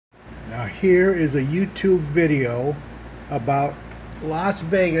Now here is a YouTube video about Las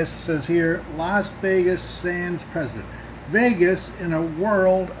Vegas. It says here, Las Vegas Sands president. Vegas in a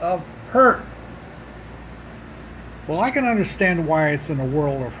world of hurt. Well, I can understand why it's in a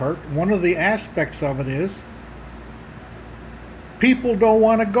world of hurt. One of the aspects of it is people don't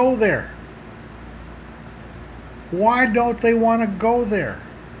want to go there. Why don't they want to go there?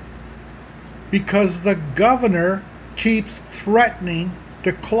 Because the governor keeps threatening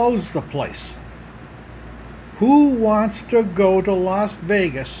to close the place. Who wants to go to Las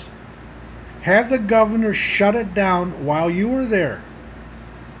Vegas, have the governor shut it down while you were there?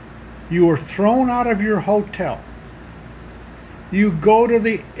 You were thrown out of your hotel. You go to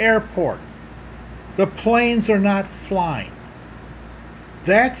the airport. The planes are not flying.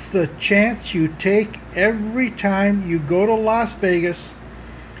 That's the chance you take every time you go to Las Vegas,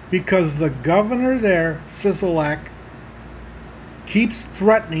 because the governor there, Sisolak, keeps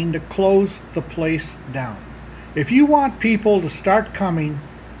threatening to close the place down. If you want people to start coming,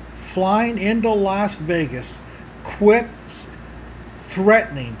 flying into Las Vegas, quit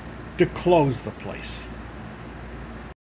threatening to close the place.